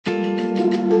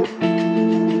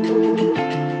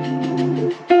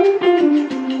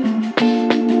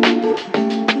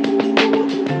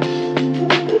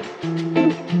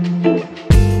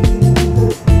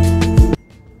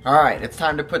Alright, it's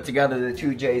time to put together the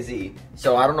 2JZ.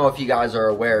 So I don't know if you guys are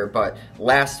aware, but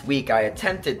last week I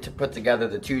attempted to put together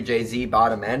the 2JZ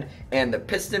bottom end, and the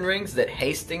piston rings that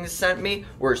Hastings sent me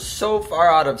were so far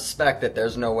out of spec that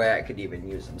there's no way I could even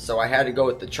use them. So I had to go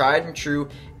with the tried and true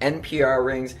NPR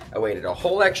rings. I waited a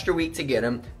whole extra week to get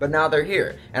them, but now they're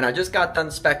here. And I just got done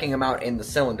speccing them out in the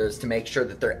cylinders to make sure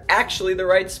that they're actually the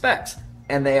right specs.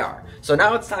 And they are. So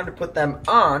now it's time to put them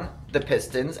on the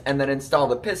pistons and then install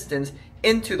the pistons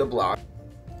into the block.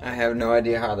 I have no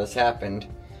idea how this happened,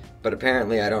 but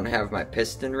apparently I don't have my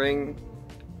piston ring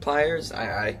pliers.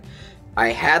 I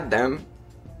had them,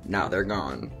 now they're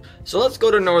gone. So let's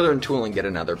go to Northern Tool and get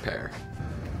another pair.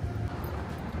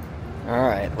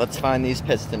 Alright, let's find these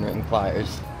piston ring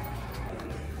pliers.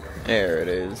 There it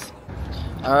is.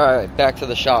 Alright, back to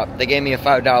the shop. They gave me a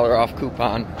 $5 off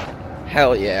coupon.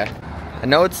 Hell yeah. I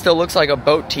know it still looks like a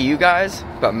boat to you guys,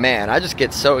 but man, I just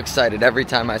get so excited every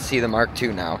time I see the Mark II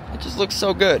now. It just looks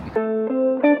so good.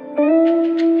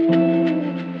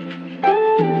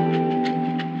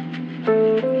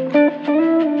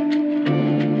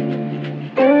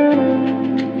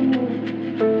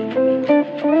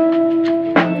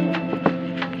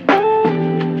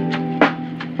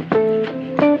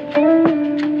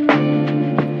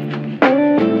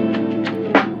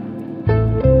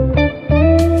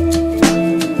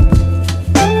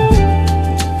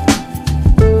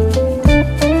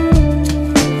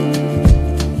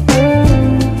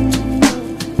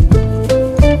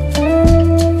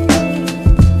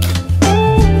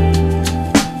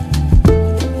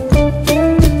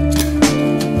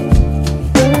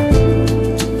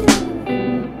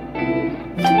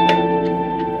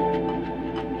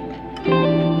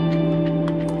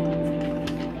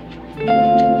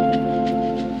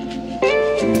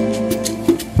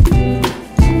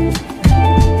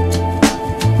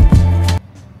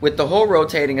 With the whole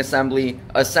rotating assembly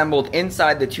assembled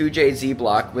inside the 2JZ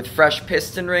block with fresh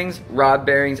piston rings, rod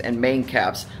bearings, and main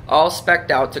caps, all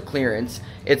spec'd out to clearance,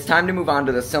 it's time to move on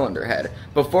to the cylinder head.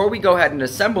 Before we go ahead and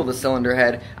assemble the cylinder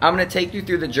head, I'm going to take you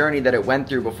through the journey that it went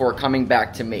through before coming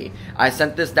back to me. I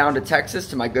sent this down to Texas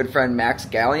to my good friend Max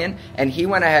Gallion, and he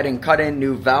went ahead and cut in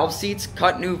new valve seats,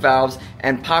 cut new valves,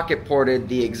 and pocket ported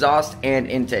the exhaust and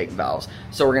intake valves.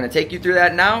 So we're going to take you through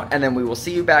that now, and then we will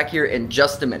see you back here in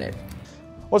just a minute.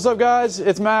 What's up guys,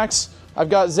 it's Max. I've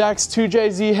got Zach's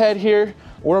 2JZ head here.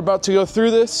 We're about to go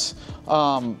through this.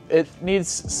 It needs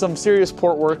some serious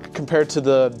port work compared to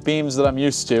the beams that I'm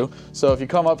used to. So if you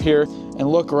come up here and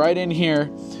look right in here,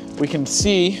 we can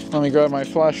see, let me grab my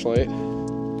flashlight.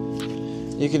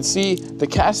 You can see the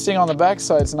casting on the back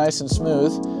side is nice and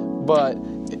smooth, but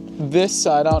this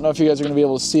side, I don't know if you guys are gonna be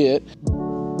able to see it,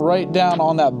 right down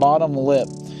on that bottom lip,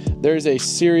 there's a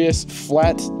serious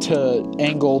flat to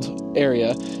angled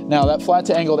area. Now that flat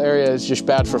to angled area is just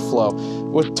bad for flow.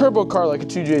 With turbo car like a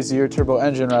 2JZ or turbo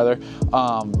engine rather,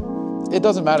 it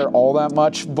doesn't matter all that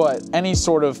much, but any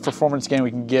sort of performance gain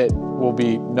we can get will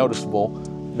be noticeable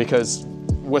because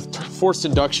with forced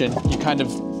induction, you kind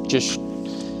of just,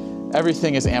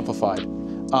 everything is amplified.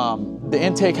 The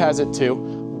intake has it too,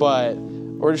 but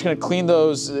we're just gonna clean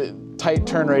those tight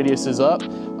turn radiuses up,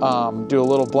 do a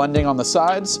little blending on the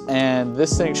sides, and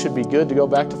this thing should be good to go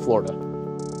back to Florida.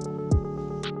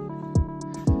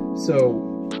 So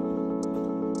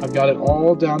I've got it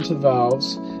all down to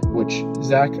valves, which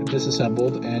Zach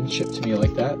disassembled and shipped to me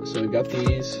like that. So we've got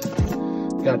these,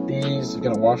 I'm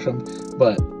gonna wash them,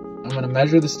 but I'm gonna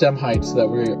measure the stem height so that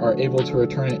we are able to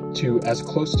return it to as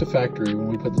close to factory when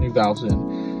we put the new valves in,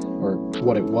 or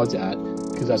what it was at,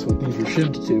 because that's what these were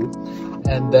shipped to.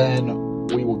 And then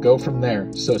we will go from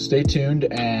there. So stay tuned,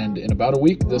 and in about a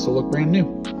week, this will look brand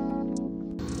new.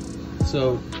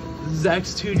 So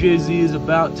Zach's 2JZ is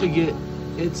about to get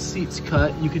its seats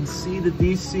cut. You can see that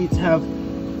these seats have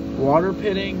water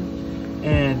pitting,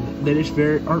 and they just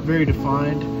aren't very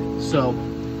defined. So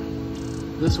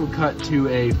this will cut to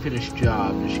a finished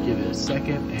job. Just give it a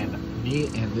second, and me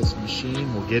and this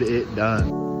machine will get it done.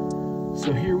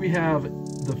 So here we have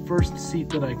the first seat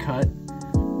that I cut,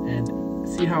 and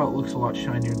see how it looks a lot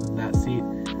shinier than that seat.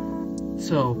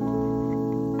 So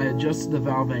I adjusted the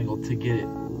valve angle to get it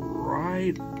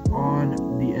right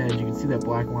on the edge. You can see that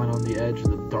black line on the edge,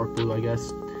 the dark blue, I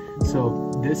guess.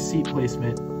 So this seat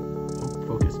placement,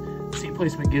 seat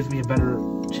placement gives me a better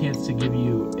chance to give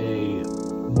you a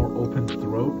more open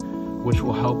throat, which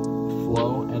will help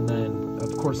flow, and then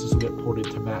of course this will get ported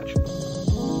to match.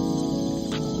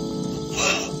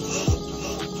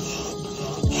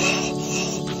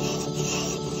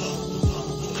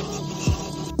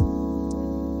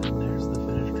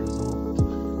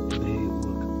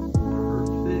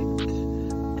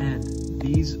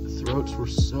 These throats were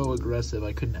so aggressive. aggressive.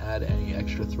 I couldn't add any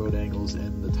extra throat angles,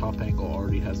 and the top angle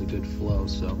already has a good flow,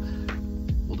 so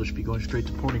we'll just be going straight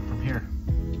to porting from here.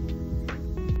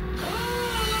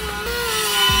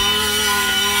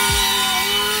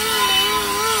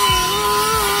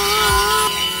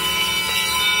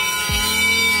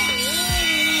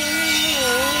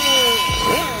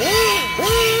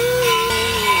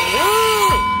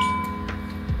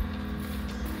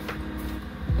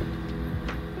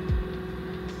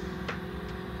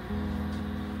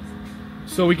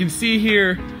 So we can see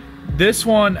here, this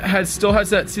one still has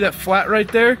that, see that flat right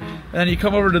there? And then you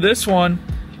come over to this one,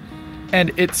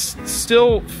 and it's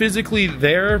still physically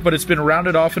there, but it's been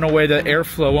rounded off in a way that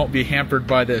airflow won't be hampered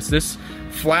by this. This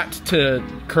flat to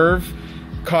curve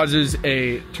causes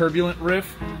a turbulent riff,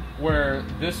 where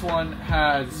this one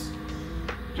has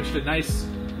just a nice,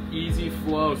 easy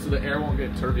flow so the air won't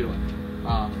get turbulent.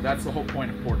 That's the whole point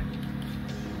of porting.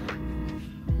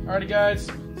 Alrighty guys,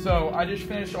 so I just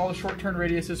finished all the short turn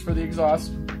radiuses for the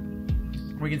exhaust.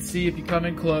 We can see if you come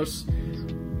in close,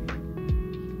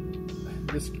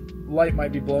 this light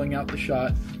might be blowing out the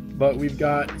shot, but we've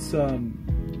got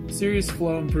some serious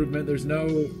flow improvement. There's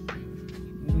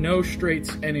no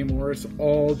straights anymore. It's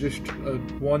all just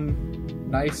one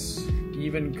nice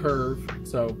even curve.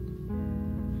 So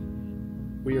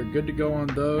we are good to go on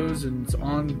those, and it's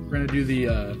on. We're gonna do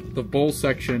the bowl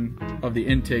section of the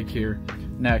intake here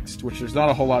next, which there's not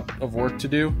a whole lot of work to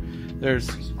do.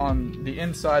 There's on the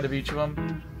inside of each of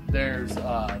them, there's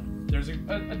a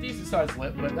decent sized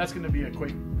lip, but that's going to be a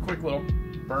quick little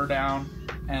burr down,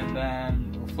 and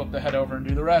then we'll flip the head over and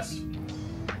do the rest.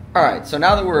 Alright, so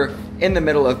now that we're in the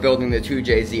middle of building the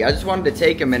 2JZ, I just wanted to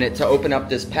take a minute to open up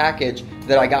this package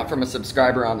that I got from a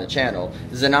subscriber on the channel.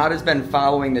 Zanad has been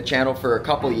following the channel for a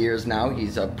couple years now.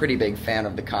 He's a pretty big fan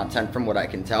of the content from what I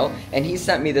can tell. And he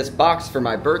sent me this box for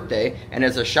my birthday and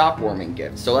as a shop warming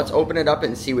gift. So let's open it up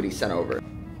and see what he sent over.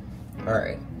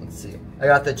 Alright, let's see. I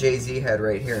got the JZ head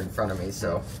right here in front of me,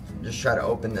 so just try to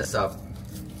open this up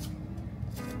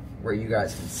where you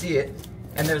guys can see it.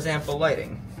 And there's ample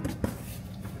lighting.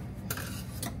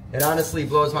 It honestly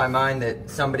blows my mind that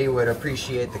somebody would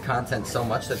appreciate the content so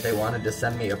much that they wanted to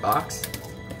send me a box.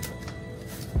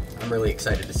 I'm really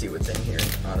excited to see what's in here,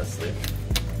 honestly.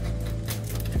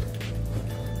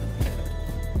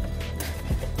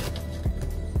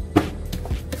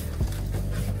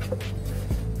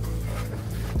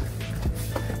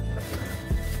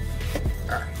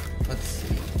 Alright, let's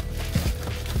see.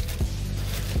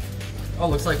 Oh,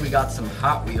 looks like we got some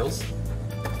Hot Wheels.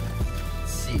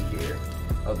 Let's see here.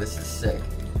 Oh, this is sick.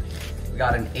 We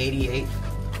got an 88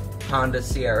 Honda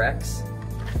CRX.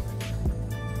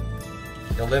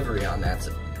 Delivery on that's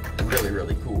really,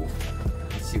 really cool.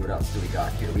 Let's see what else do we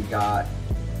got here. We got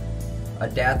a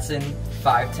Datsun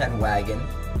 510 wagon.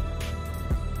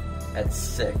 That's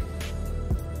sick.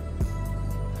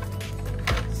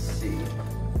 Let's see.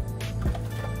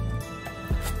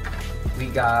 We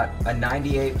got a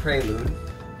 98 Prelude.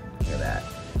 Look at that.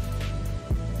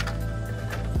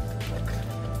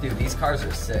 Dude, these cars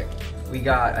are sick. We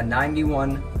got a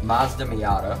 91 Mazda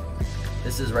Miata.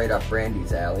 This is right up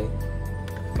Brandy's alley.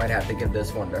 Might have to give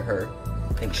this one to her.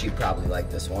 I think she'd probably like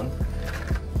this one.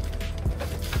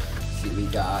 Let's see, we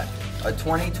got a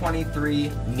 2023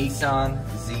 Nissan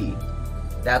Z.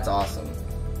 That's awesome.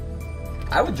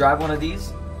 I would drive one of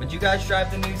these. Would you guys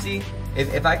drive the new Z?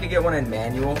 If I could get one in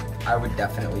manual, I would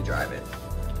definitely drive it.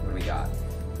 What do we got?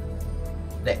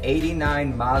 The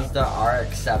 89 Mazda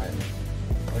RX-7.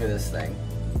 Look at this thing.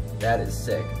 That is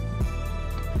sick.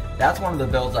 That's one of the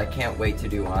builds I can't wait to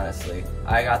do, honestly.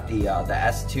 I got the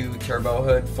S2 turbo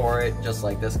hood for it, just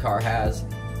like this car has.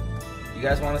 You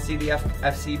guys want to see the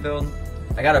FC build?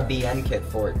 I got a BN kit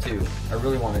for it too. I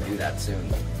really want to do that soon.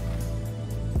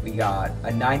 We got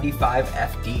a 95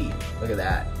 FD. Look at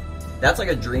that. That's like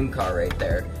a dream car right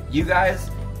there. You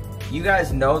guys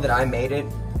know that I made it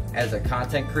as a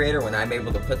content creator when I'm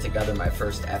able to put together my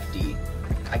first FD.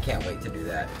 I can't wait to do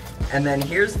that. And then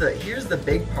here's the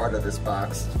big part of this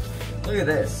box. Look at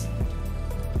this.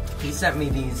 He sent me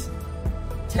these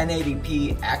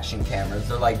 1080p action cameras.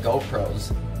 They're like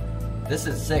GoPros. This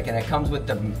is sick, and it comes with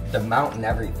the mount and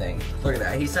everything. Look at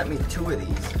that. He sent me 2 of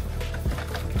these.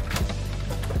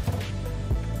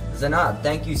 Zanad,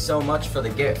 thank you so much for the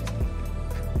gift.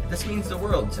 This means the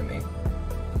world to me.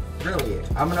 Really,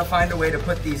 I'm gonna find a way to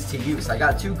put these to use. I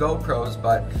got 2 GoPros,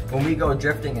 but when we go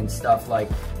drifting and stuff, like,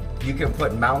 you can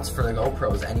put mounts for the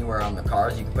GoPros anywhere on the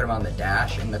cars. You can put them on the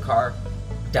dash in the car.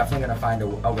 Definitely gonna find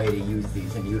a way to use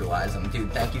these and utilize them.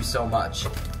 Dude, thank you so much.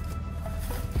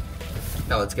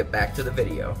 Now let's get back to the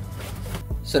video.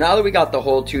 So now that we got the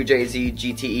whole 2JZ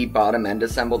GTE bottom end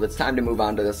assembled, it's time to move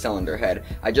on to the cylinder head.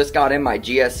 I just got in my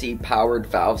GSE powered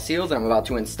valve seals and I'm about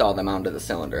to install them onto the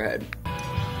cylinder head.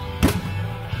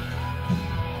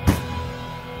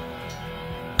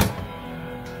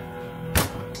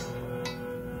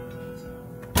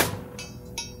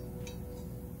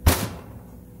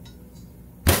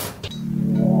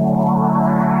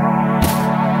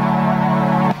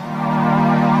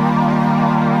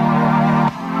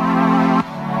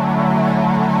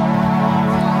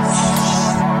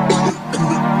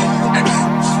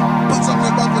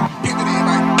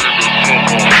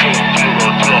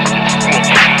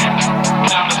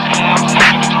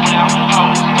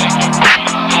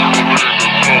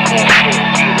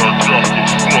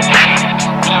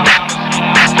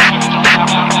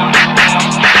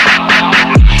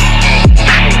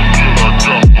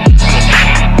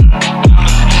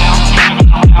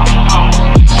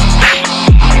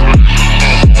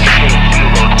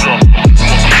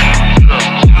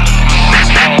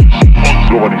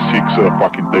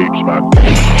 Fucking deeps, man.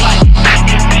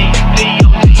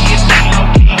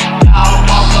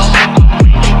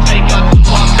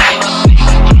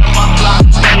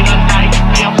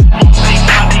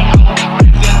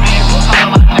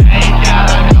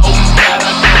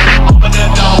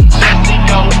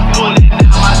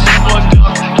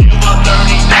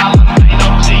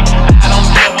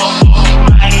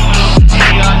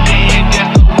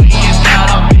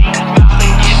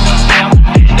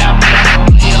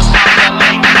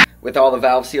 With all the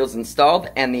valve seals installed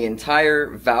and the entire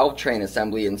valve train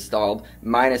assembly installed,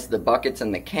 minus the buckets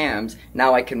and the cams,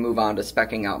 now I can move on to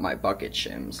speccing out my bucket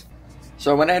shims.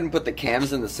 So I went ahead and put the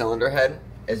cams in the cylinder head,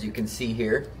 as you can see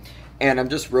here, and I'm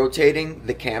just rotating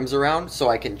the cams around so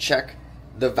I can check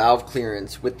the valve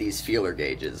clearance with these feeler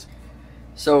gauges.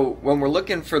 So when we're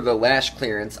looking for the lash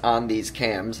clearance on these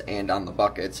cams and on the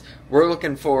buckets, we're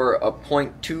looking for a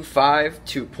 0.25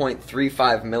 to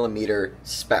 0.35 millimeter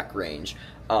spec range.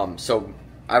 So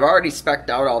I've already spec'd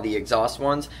out all the exhaust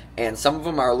ones, and some of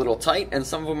them are a little tight and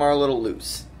some of them are a little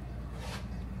loose.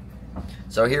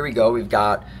 So here we go, we've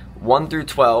got 1 through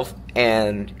 12,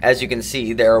 and as you can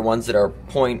see, there are ones that are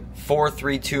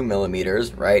 0.432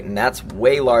 millimeters, right? And that's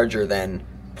way larger than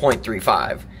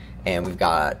 0.35. And we've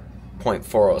got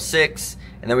 0.406,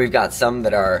 and then we've got some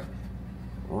that are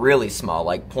really small,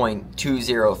 like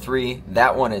 0.203.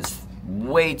 That one is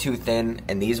way too thin,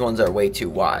 and these ones are way too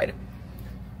wide.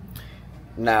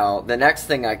 Now, the next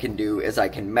thing I can do is I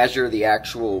can measure the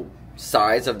actual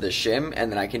size of the shim, and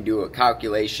then I can do a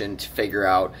calculation to figure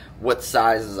out what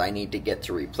sizes I need to get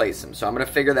to replace them. So I'm going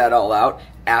to figure that all out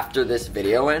after this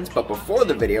video ends, but before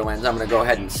the video ends, I'm going to go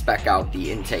ahead and spec out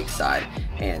the intake side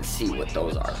and see what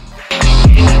those are.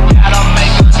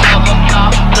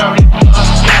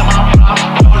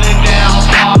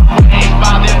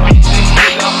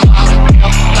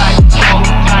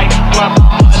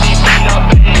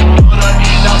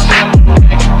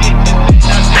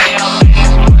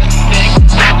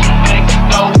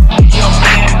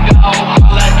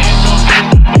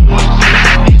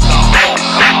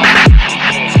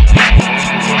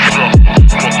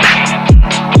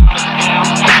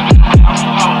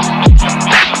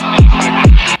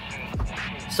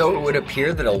 So it would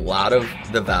appear that a lot of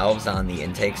the valves on the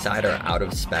intake side are out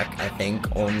of spec. I think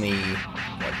only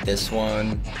like this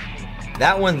one,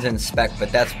 that one's in spec,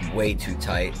 but that's way too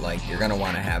tight. Like, you're gonna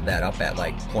want to have that up at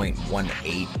like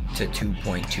 0.18 to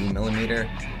 2.2 millimeter.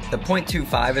 The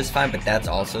 0.25 is fine, but that's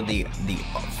also the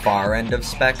far end of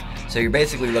spec. So you're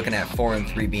basically looking at 4 and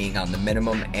 3 being on the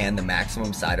minimum and the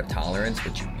maximum side of tolerance,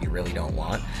 which you really don't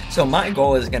want. So my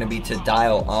goal is gonna be to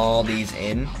dial all these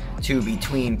in to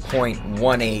between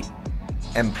 0.18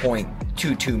 and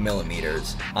 0.22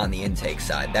 millimeters on the intake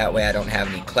side. That way I don't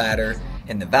have any clatter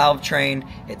in the valve train.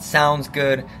 It sounds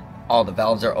good. All the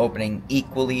valves are opening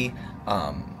equally.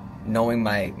 Knowing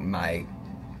my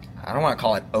I don't want to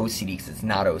call it OCD because it's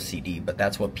not OCD, but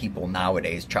that's what people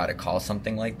nowadays try to call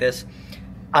something like this.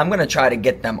 I'm going to try to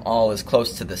get them all as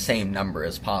close to the same number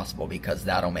as possible because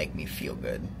that'll make me feel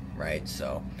good, right?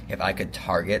 So if I could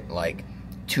target like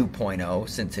 2.0,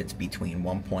 since it's between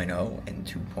 1.0 and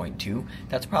 2.2,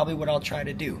 that's probably what I'll try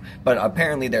to do. But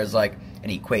apparently there's like an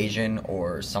equation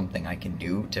or something I can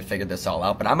do to figure this all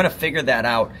out. But I'm going to figure that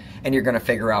out, and you're going to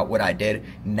figure out what I did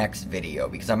next video,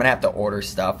 because I'm going to have to order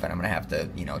stuff, and I'm going to have to,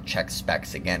 you know, check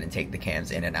specs again and take the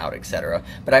cams in and out, etc.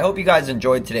 But I hope you guys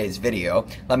enjoyed today's video.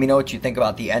 Let me know what you think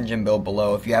about the engine build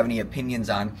below. If you have any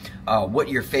opinions on what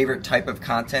your favorite type of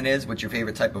content is, what your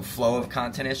favorite type of flow of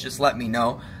content is, just let me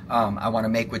know. I want to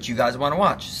make what you guys want to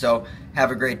watch. So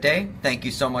have a great day. Thank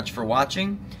you so much for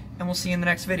watching, and we'll see you in the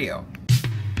next video.